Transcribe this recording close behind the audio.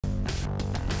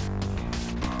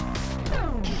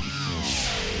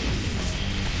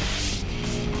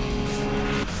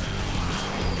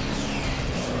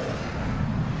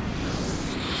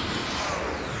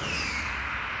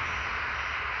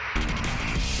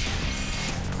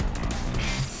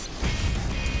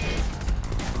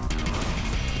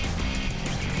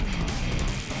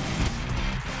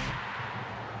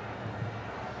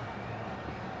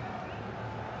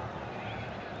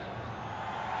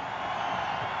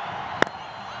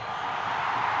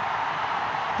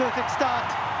perfect start.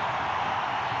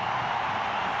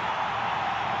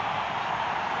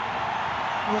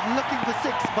 He was looking for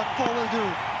 6, but 4 will do.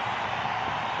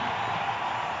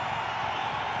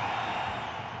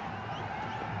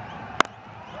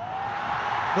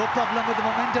 No problem with the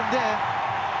momentum there.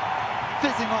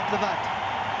 Fizzing off the bat.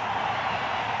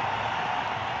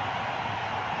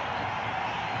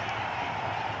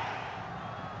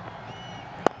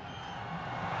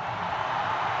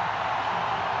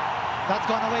 That's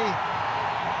gone away.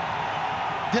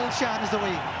 Dilshan is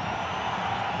away.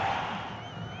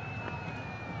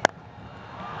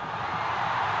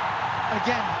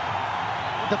 Again,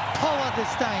 the power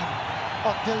this time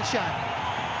of Dilshan.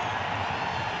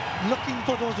 Looking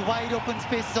for those wide open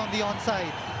spaces on the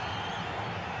onside.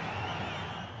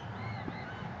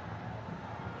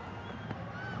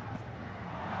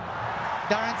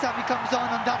 Darren Savvy comes on,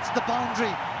 and that's the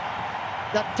boundary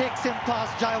that takes him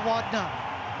past Jayawardene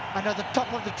and at the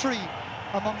top of the tree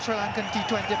among Sri Lankan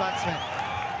T20 batsmen.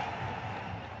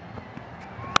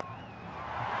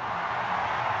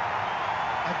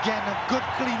 Again, a good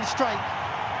clean strike.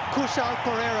 Kushal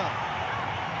Perera,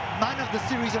 man of the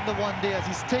series on the one day, as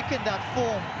he's taken that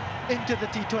form into the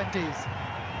T20s.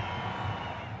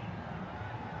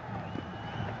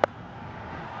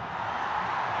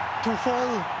 To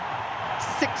fall,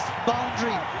 6th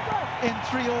boundary in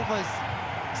 3 overs,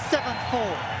 7th 4.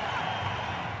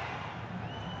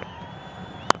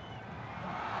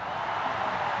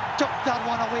 Took that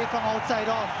one away from outside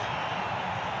off.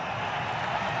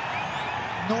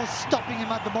 No stopping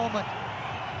him at the moment.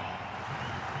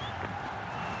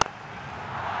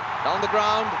 Down the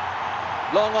ground,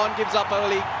 long on, gives up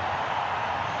early.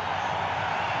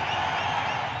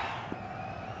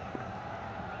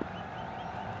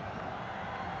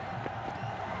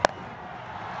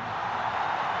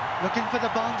 Looking for the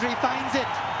boundary, finds it.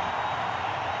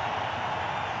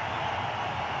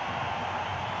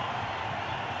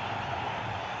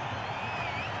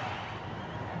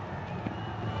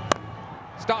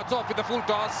 Starts off with the full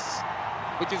toss,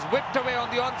 which is whipped away on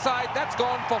the onside. That's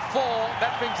gone for 4.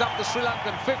 That brings up the Sri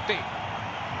Lankan 50.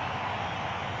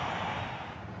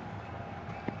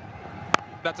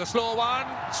 That's a slow one.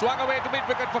 Swung away to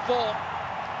mid-wicket for 4.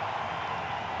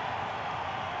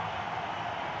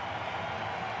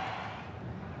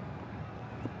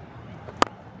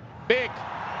 Big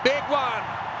one.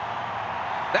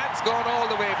 That's gone all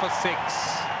the way for 6.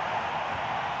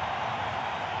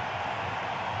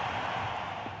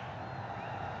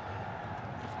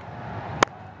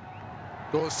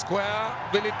 Goes square.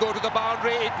 Will it go to the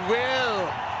boundary? It will.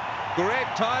 Great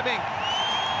timing.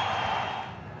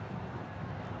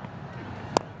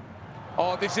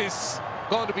 Oh, this is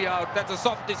going to be out. That's a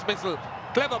soft dismissal.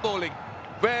 Clever bowling.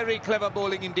 Very clever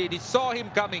bowling indeed. He saw him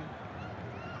coming.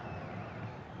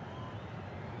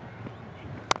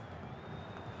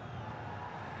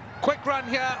 Quick run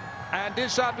here, and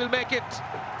Dilshan will make it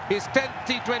his 10th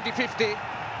T20 50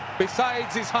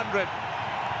 besides his 100.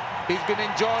 He's been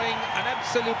enjoying an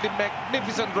absolutely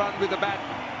magnificent run with the bat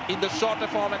in the shorter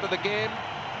format of the game,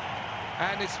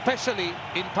 and especially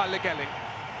in Pallekele.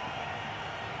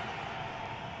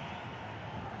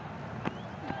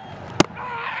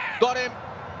 Got him.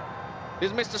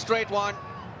 He's missed a straight one.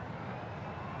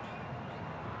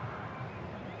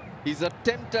 He's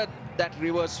attempted that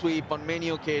reverse sweep on many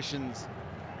occasions,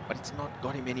 but it's not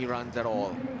got him any runs at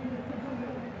all.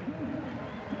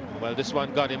 Well, this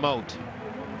one got him out.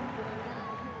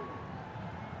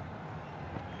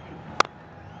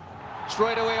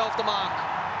 Straight away off the mark.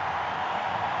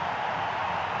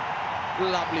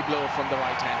 Lovely blow from the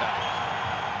right-hander.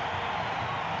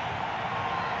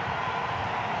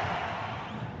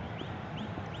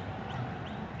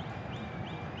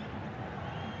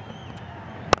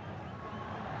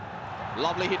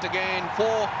 Lovely hit again,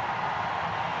 4.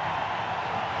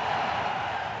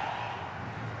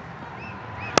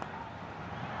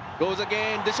 Goes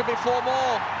again, this should be 4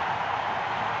 more.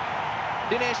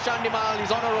 Dinesh Chandimal is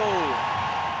on a roll.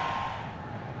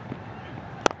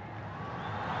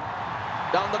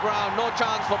 Down the ground, no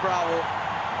chance for Bravo.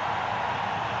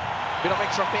 Bit of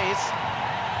extra pace.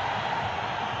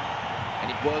 And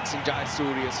it works in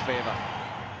Jayasuriya's favour.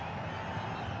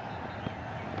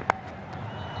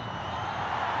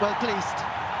 Well placed.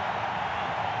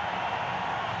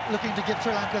 Looking to give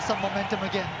Sri Lanka some momentum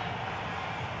again.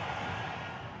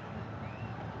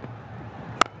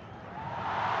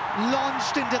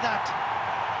 Launched into that.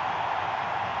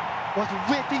 Was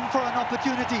waiting for an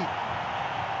opportunity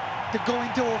to go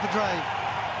into overdrive.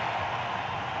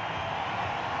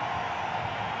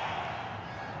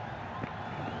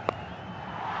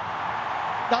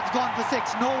 That's gone for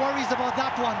 6. No worries about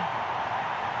that one.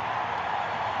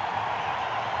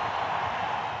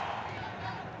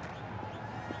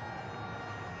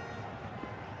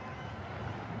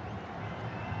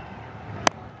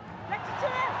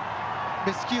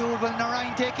 Miscue, will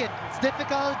Narayan take it? It's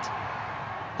difficult.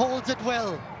 Holds it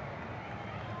well.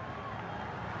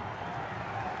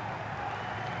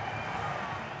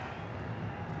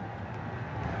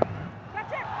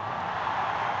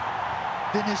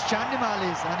 Dinesh Chandimal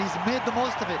is, and he's made the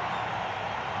most of it.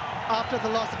 After the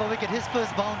loss of a wicket, his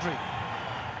first boundary.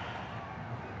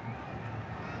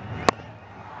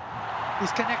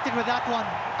 He's connected with that one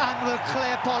and will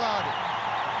clear Pollard.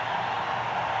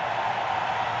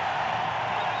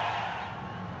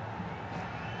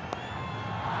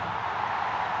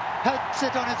 Helps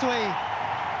it on its way.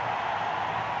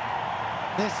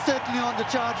 They're certainly on the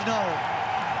charge now.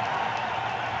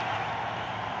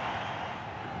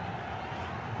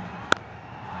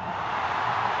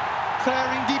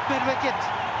 Clearing deep mid-wicket.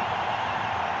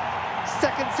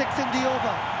 Second six in the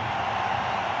over.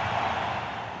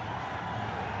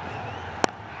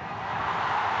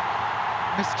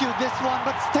 Miscued this one,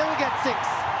 but still gets six.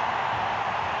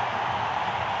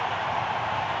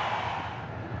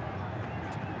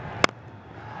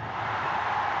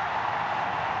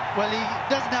 Well, he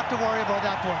doesn't have to worry about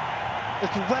that one.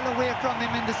 It's well away from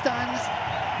him in the stands,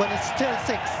 but it's still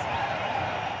six.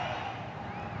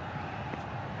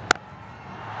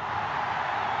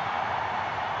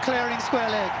 Clearing square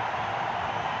leg.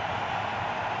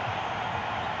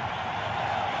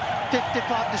 50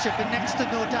 partnership in next to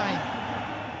no time.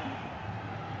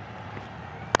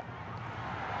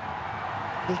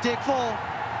 Will take four.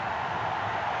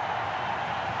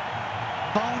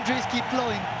 Boundaries keep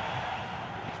flowing.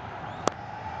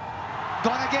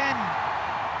 Gone again.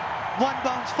 One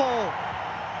bounce four.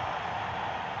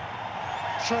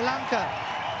 Sri Lanka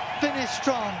finished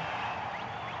strong,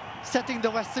 setting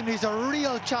the West Indies a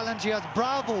real challenge here as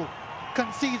Bravo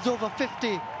concedes over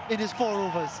 50 in his 4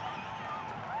 overs.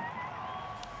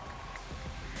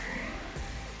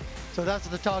 So that's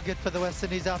the target for the West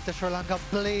Indies after Sri Lanka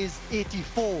blazed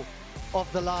 84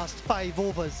 of the last 5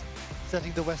 overs,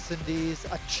 setting the West Indies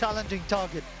a challenging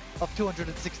target of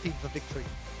 216 for victory.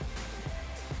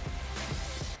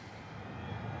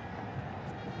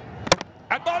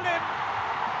 And bowled in.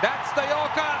 That's the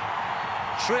Yorker.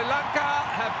 Sri Lanka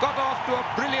have got off to a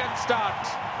brilliant start.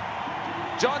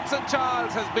 Johnson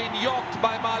Charles has been yorked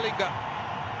by Malinga.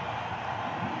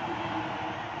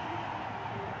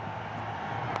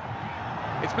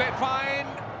 It's played fine.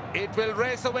 It will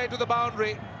race away to the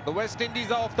boundary. The West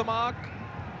Indies are off the mark,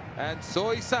 and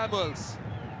so is Samuels.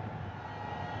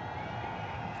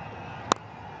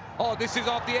 Oh, this is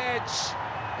off the edge.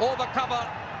 Over cover.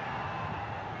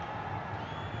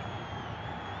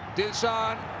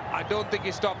 Dilshan, I don't think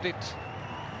he stopped it.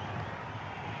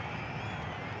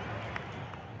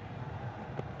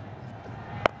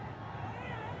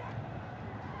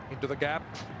 Into the gap.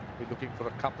 We're looking for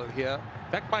a couple here.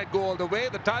 That might go all the way.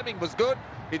 The timing was good.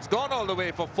 It's gone all the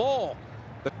way for 4.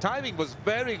 The timing was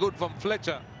very good from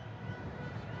Fletcher.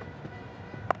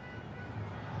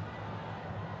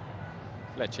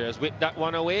 Fletcher has whipped that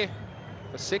one away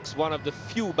for 6. One of the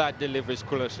few bad deliveries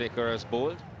Kulashekar has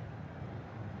bowled.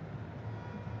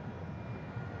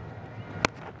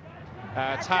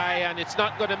 It's high and it's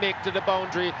not going to make to the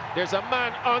boundary. There's a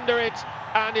man under it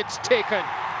and it's taken.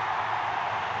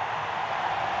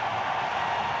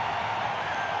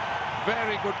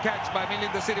 Very good catch by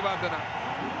Milinda Sirivardhana.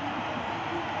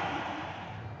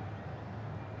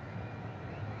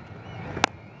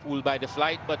 Fooled by the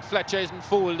flight, but Fletcher isn't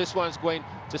fooled. This one's going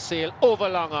to sail over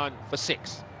long on for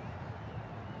 6.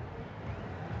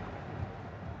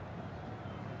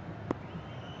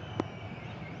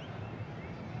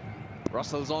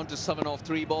 Russell's on to 7 off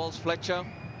 3 balls. Fletcher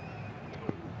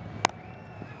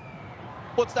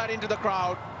puts that into the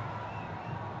crowd.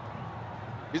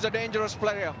 He's a dangerous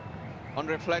player,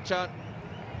 Andre Fletcher.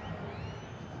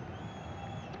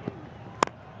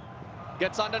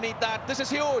 Gets underneath that. This is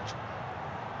huge.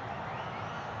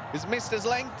 He's missed his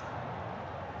length.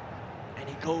 And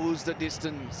he goes the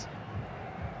distance.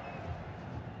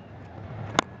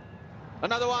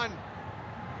 Another one.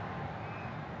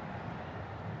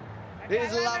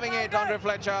 He's loving it, Andre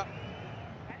Fletcher.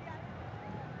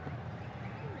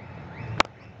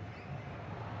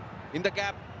 In the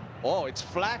gap. Oh, it's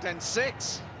flat and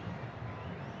 6.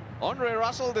 Andre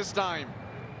Russell this time.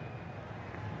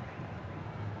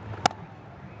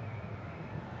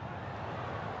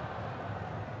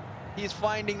 He's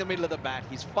finding the middle of the bat.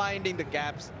 He's finding the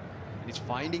gaps. And he's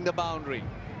finding the boundary.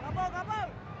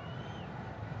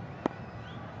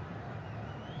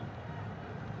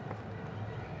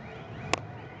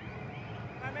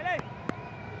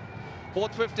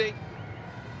 Fourth 50.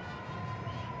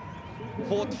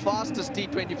 4th fastest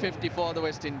T20 50 for the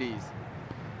West Indies.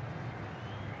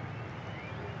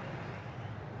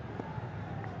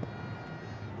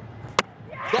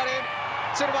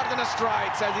 Sirivardhana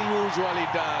strikes as he usually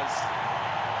does.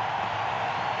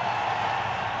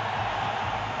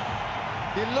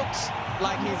 He looks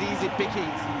like he's easy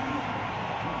pickings,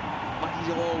 but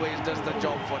he always does the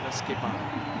job for the skipper.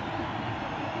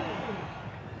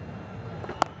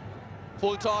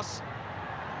 Full toss.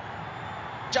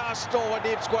 Just over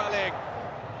deep square leg.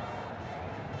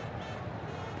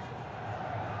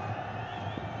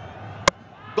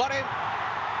 Got him.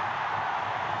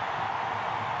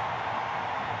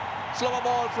 Slower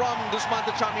ball from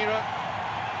Dusmantha Chamira.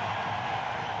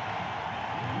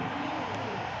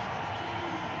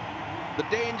 The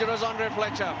dangerous Andre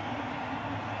Fletcher.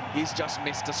 He's just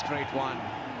missed a straight one.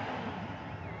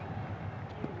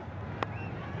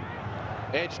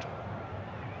 Edged.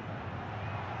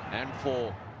 And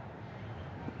 4.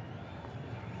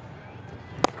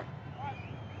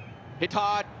 Hit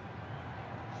hard.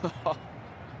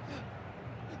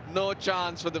 No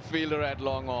chance for the fielder at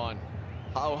long on.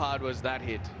 How hard was that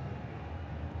hit?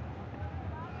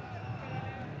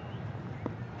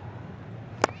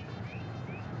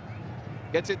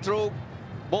 Gets it through.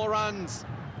 More runs,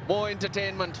 more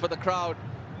entertainment for the crowd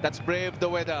that's braved the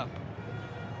weather.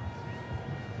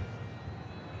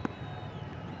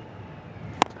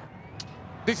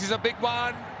 This is a big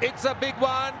one. It's a big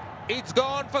one. It's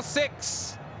gone for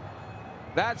 6.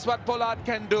 That's what Pollard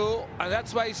can do, and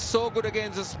that's why he's so good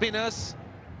against the spinners.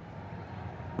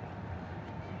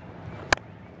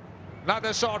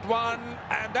 Another short one,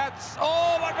 and that's...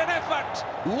 Oh, what an effort!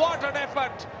 What an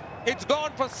effort! It's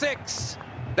gone for 6.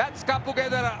 That's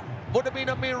Kapugedara. Would have been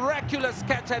a miraculous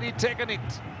catch had he taken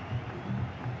it.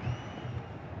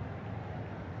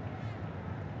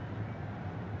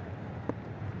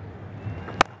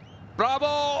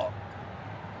 Bravo!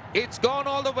 It's gone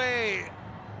all the way.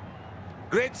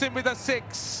 Great sim with a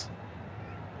 6.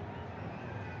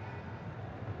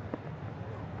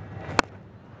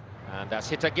 And that's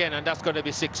hit again, and that's going to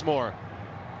be 6 more.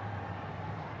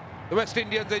 The West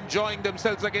Indians enjoying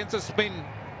themselves against a spin.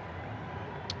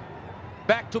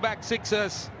 Back-to-back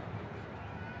 6ers.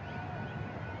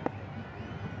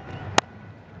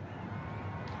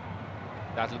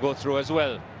 That'll go through as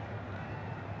well.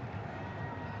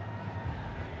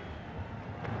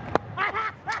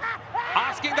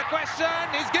 Asking the question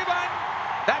is given.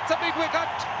 That's a big wicket.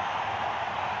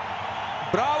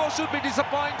 Bravo should be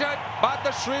disappointed, but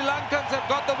the Sri Lankans have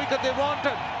got the wicket they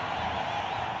wanted.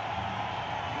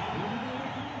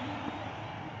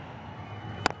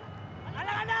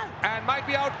 And might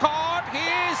be out caught.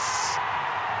 He's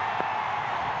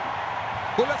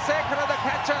Kulasekara, the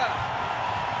catcher.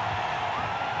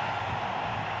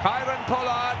 Kieron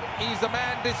Pollard is the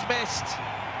man dismissed.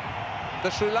 The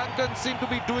Sri Lankans seem to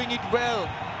be doing it well.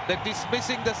 They're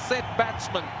dismissing the set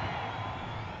batsman.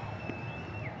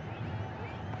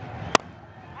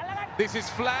 This is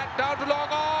flat, down to long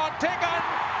on, taken.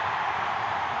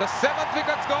 The 7th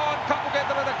wicket's gone,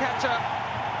 Kapugedara the catcher.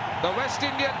 The West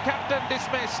Indian captain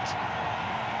dismissed.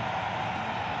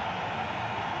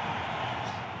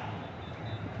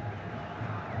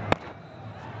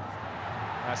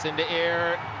 That's in the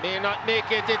air, may not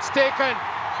make it, it's taken.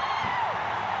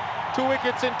 2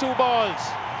 wickets in 2 balls.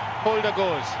 Holder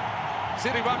goes.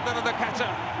 Sirivardhana the catcher.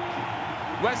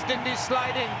 West Indies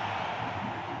sliding.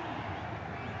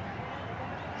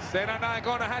 Senanayake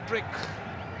on a hat-trick.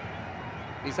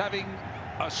 He's having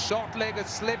a short-legged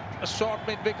slip, a short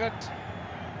mid-wicket.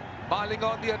 Marling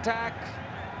on the attack.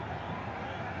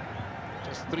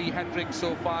 Just 3 hat-tricks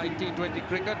so far in T20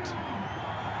 cricket.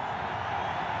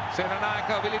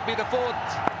 Senanayake, will it be the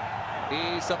 4th?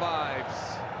 He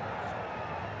survives.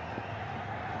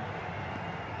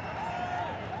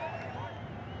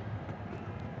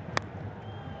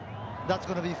 That's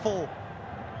going to be 4.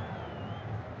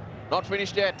 Not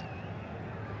finished yet.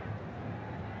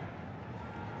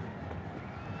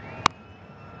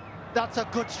 That's a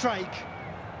good strike.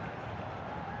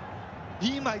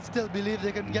 He might still believe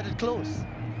they can get it close.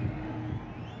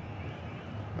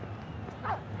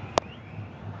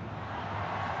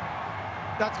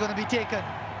 That's going to be taken.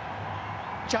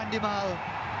 Chandimal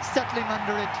settling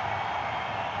under it.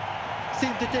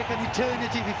 Seemed to take an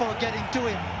eternity before getting to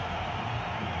him.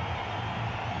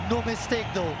 No mistake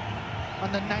though,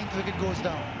 and the 9th wicket goes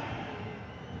down.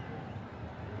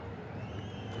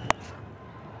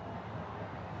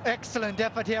 Excellent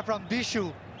effort here from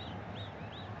Bishu.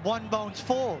 1 bounce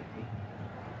 4.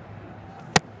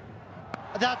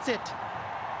 That's it.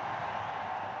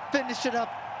 Finish it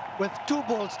up with 2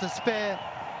 balls to spare.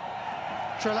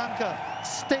 Sri Lanka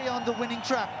stay on the winning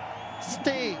track.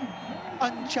 Stay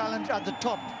unchallenged at the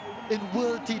top in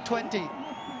World T20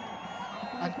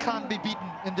 and can't be beaten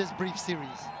in this brief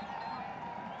series.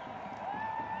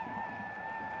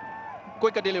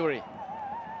 quicker delivery.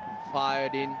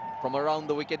 Fired in from around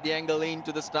the wicket, the angle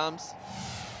into the stumps.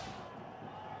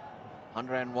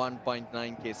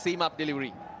 101.9k, seam up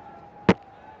delivery.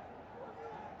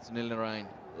 Sunil Narayan,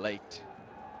 late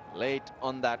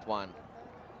on that one.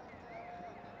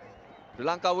 Sri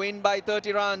Lanka win by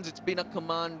 30 runs. It's been a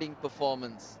commanding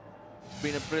performance. It's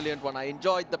been a brilliant one. I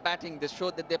enjoyed the batting. They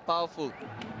showed that they're powerful.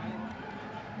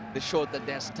 They showed that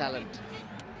there's talent.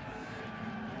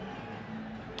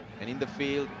 And in the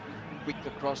field, quick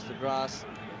across the grass,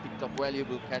 picked up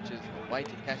valuable catches,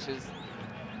 vital catches.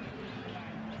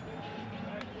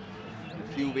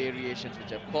 A few variations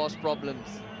which have caused problems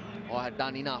or had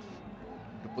done enough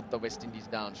to put the West Indies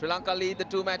down. Sri Lanka lead the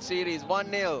two-match series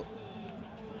 1-0.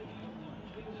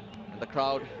 And the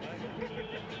crowd,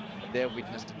 they've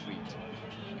witnessed a treat.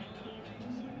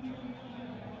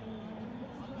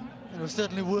 It was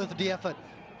certainly worth the effort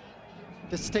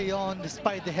to stay on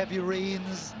despite the heavy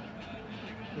rains.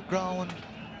 The ground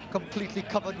completely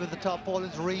covered with the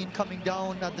tarpaulins, rain coming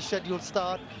down at the scheduled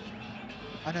start.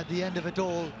 And at the end of it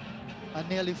all, a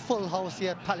nearly full house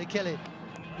here at Pallekele,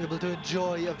 able to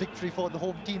enjoy a victory for the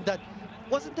home team that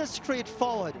wasn't as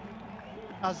straightforward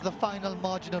as the final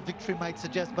margin of victory might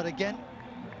suggest. But again,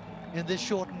 in this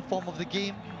shortened form of the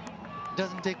game, it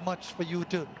doesn't take much for you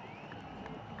to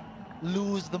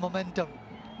lose the momentum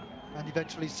and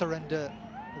eventually surrender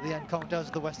the encounter as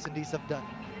the West Indies have done.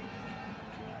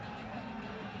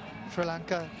 Sri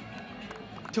Lanka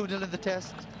 2-0 in the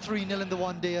test, 3-0 in the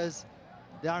one-dayers.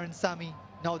 Darren Sammy,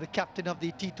 now the captain of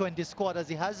the T20 squad, as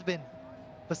he has been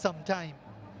for some time,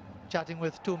 chatting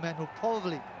with two men who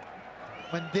probably,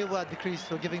 when they were at the crease,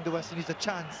 were giving the West Indies a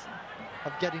chance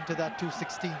of getting to that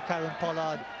 216, Kieron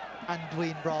Pollard and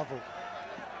Dwayne Bravo.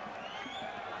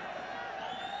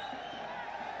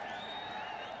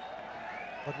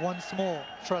 But once more,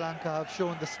 Sri Lanka have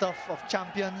shown the stuff of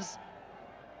champions.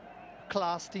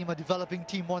 Class team, a developing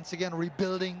team once again,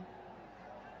 rebuilding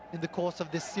in the course of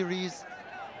this series.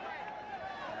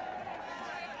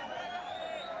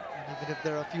 And even if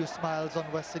there are a few smiles on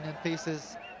West Indian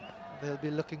faces, they'll be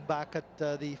looking back at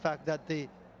the fact that they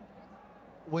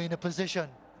were in a position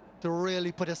to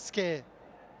really put a scare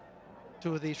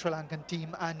to the Sri Lankan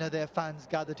team and their fans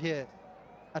gathered here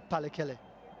at Pallekele.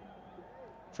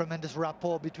 Tremendous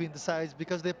rapport between the sides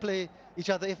because they play each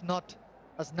other, if not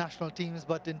as national teams,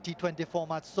 but in T20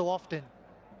 formats so often.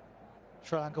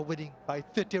 Sri Lanka winning by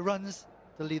 30 runs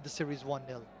to lead the series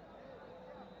 1-0.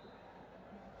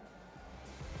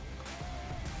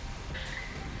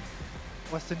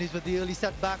 West Indies with the early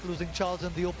setback, losing Charles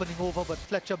in the opening over, but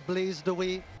Fletcher blazed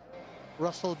away.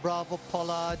 Russell, Bravo,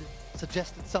 Pollard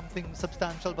suggested something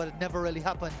substantial, but it never really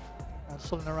happened. And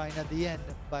Sunil Narayan at the end,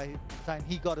 by the time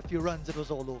he got a few runs, it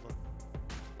was all over.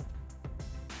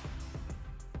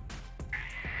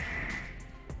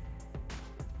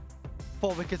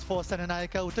 Four wickets for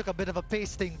Senanayake, who took a bit of a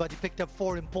pasting, but he picked up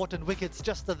 4 important wickets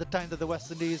just at the time that the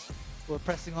West Indies were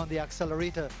pressing on the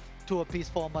accelerator. 2 apiece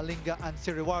for Malinga and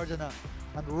Siriwardena,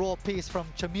 and raw pace from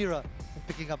Chamira in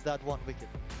picking up that 1 wicket.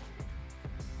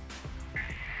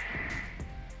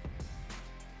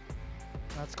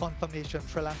 That's confirmation.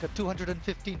 Sri Lanka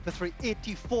 215 for 3,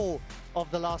 84 of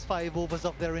the last 5 overs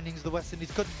of their innings. The West Indies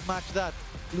couldn't match that,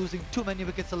 losing too many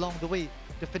wickets along the way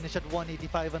to finish at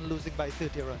 185 and losing by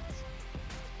 30 runs.